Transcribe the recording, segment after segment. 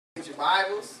Get your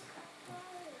Bibles.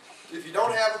 If you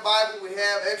don't have a Bible, we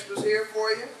have extras here for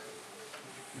you.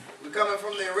 We're coming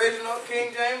from the original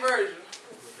King James Version.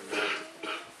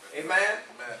 Amen.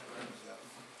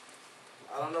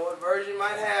 I don't know what version you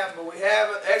might have, but we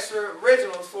have extra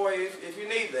originals for you if you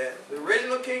need that. The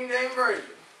original King James Version.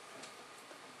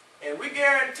 And we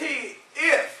guarantee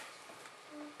if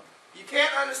you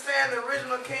can't understand the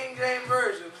original King James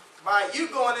Version by you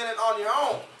going in it on your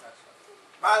own,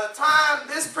 by the time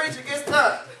this preacher gets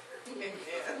done, amen?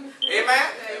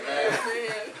 Amen.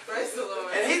 Praise the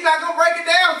Lord. And he's not going to break it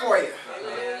down for you.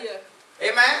 Hallelujah.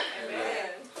 Amen? Amen.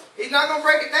 He's not going to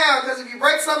break it down, because if you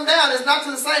break something down, it's not to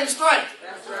the same strength.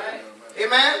 That's right.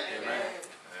 Amen? Amen.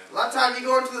 A lot of times you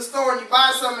go into the store and you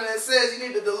buy something and it says you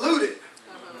need to dilute it.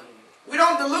 We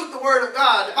don't dilute the Word of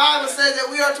God. The Bible says that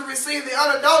we are to receive the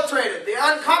unadulterated, the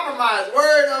uncompromised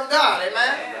Word of God. Amen?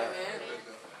 Amen.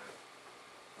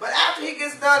 But after he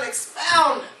gets done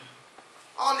expounding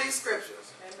on these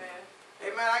scriptures,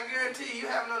 Amen. amen, I guarantee you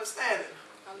have an understanding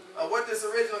of what this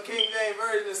original King James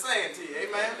Version is saying to you.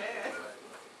 Amen? Amen.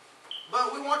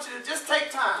 But we want you to just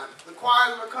take time. The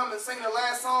choirs will come and sing the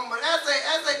last song, but as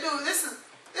they do, this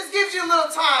gives you a little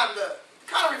time to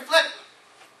kind of reflect.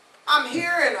 I'm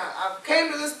here and I've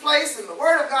came to this place and the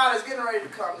Word of God is getting ready to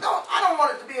come. No, I don't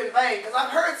want it to be in vain, because I've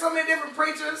heard so many different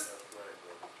preachers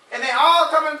and they're all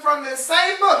coming from this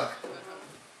same book.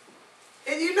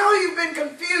 And you know you've been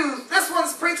confused. This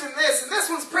one's preaching this and this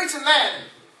one's preaching that.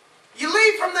 You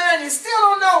leave from there and you still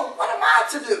don't know, what am I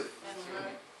to do?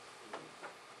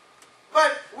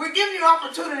 But we're giving you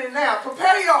opportunity now.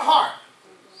 Prepare your heart.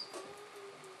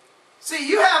 See,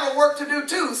 you have a work to do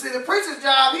too. See, the preacher's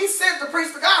job, he's sent to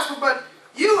preach the gospel, but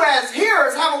you as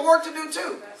hearers have a work to do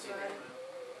too. That's right.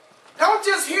 Don't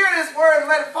just hear this word and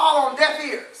let it fall on deaf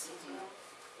ears.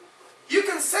 You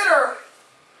consider,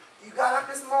 you got up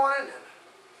this morning and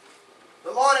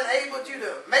the Lord enabled you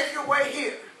to make your way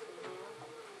here.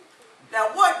 Now,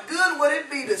 what good would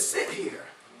it be to sit here?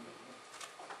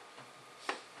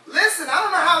 Listen, I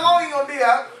don't know how long you're going to be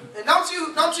up, and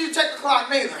don't you check the clock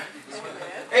neither.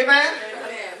 Amen?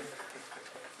 Amen.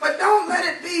 But don't let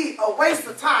it be a waste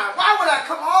of time. Why would I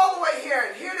come all the way here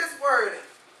and hear this word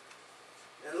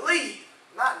and leave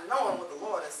not knowing what the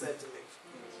Lord has said to me?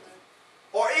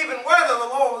 Or even whether the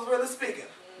Lord was really speaking.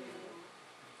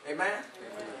 Amen?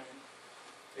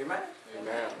 Amen?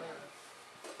 Amen.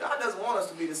 God doesn't want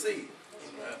us to be deceived.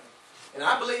 And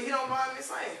I believe He don't mind me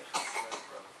saying it.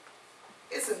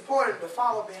 It's important to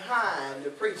follow behind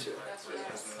the preacher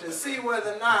to see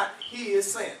whether or not he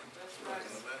is sent.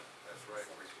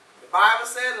 The Bible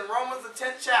says in Romans the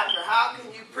 10th chapter, how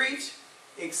can you preach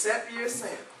except you're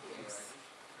sent?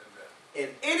 And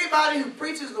anybody who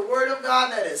preaches the Word of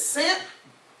God that is sent,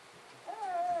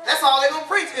 that's all they're going to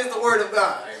preach is the Word of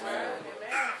God.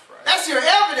 That's your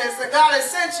evidence that God has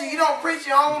sent you. You don't preach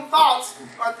your own thoughts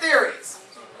or theories.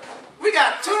 We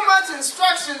got too much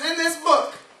instructions in this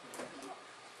book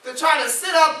to try to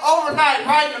sit up overnight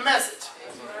writing a message.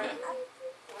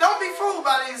 Don't be fooled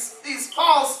by these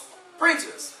false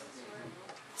preachers.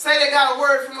 Say they got a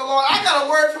word from the Lord. I got a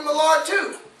word from the Lord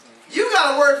too. You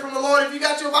got a word from the Lord if you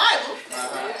got your Bible.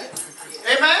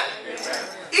 Amen?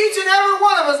 Each and every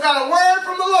one of us got a word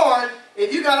from the Lord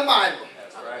if you got a Bible.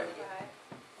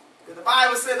 Because the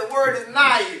Bible said the word is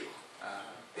nigh you.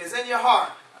 It's in your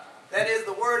heart. That is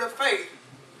the word of faith,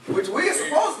 which we are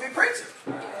supposed to be preaching.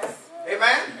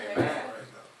 Amen? Amen.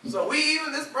 So we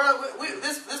even, this brother,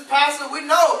 this pastor, we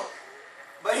know,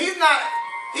 but he's not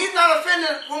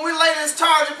offended when we lay this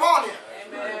charge upon him.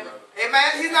 Amen.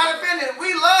 Amen? He's not offended.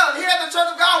 We love, here at the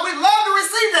Church of God, we love to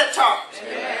receive that charge.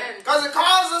 Because it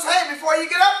calls us, hey, before you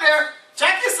get up there,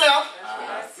 check yourself.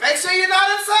 Make sure you're not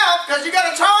in self, because you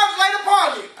got a charge laid upon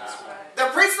you.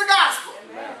 To preach the gospel.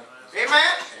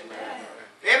 Amen?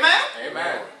 Amen?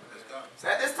 Amen. So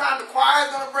at this time, the choir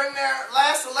is going to bring their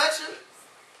last selection,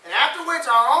 and after which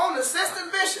our own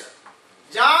assistant bishop,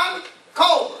 Johnny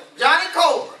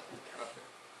Culver,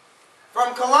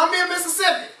 from Columbia,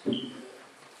 Mississippi,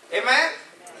 amen,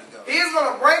 he is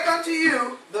going to break unto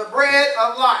you the bread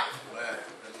of life.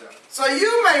 So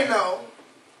you may know,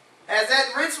 as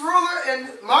that rich ruler in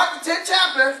Mark the 10th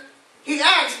chapter, he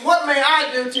asks, what may I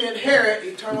do to inherit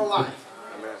eternal life?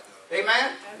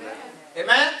 Amen? Amen?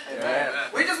 Amen? Amen.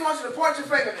 We just want you to point your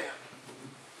finger down.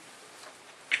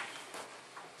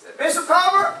 Say, Bishop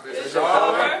Culver,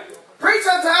 preach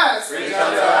unto us,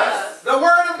 the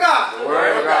Word of God. The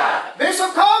Word of God.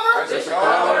 Bishop Culver,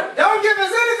 don't give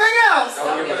us anything else,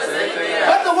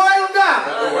 but the Word of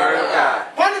God. The Word of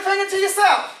God. Point your finger to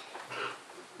yourself.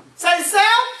 Say, self.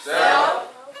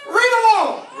 Self. Read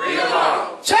along. Read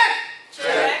along. Check.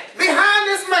 Check. Behind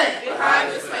this man.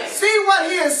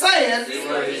 saying See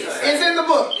what he's is saying. in the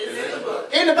book, Is in the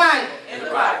book. in the Bible. In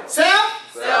the Bible.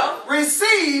 Self, Self.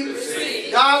 receive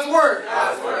Receive. God's word.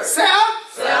 God's word.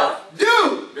 Self, Self.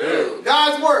 do Do.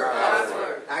 God's word. God's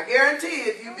word. I guarantee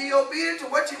if you be obedient to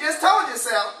what you just told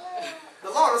yourself, the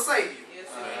Lord will save you.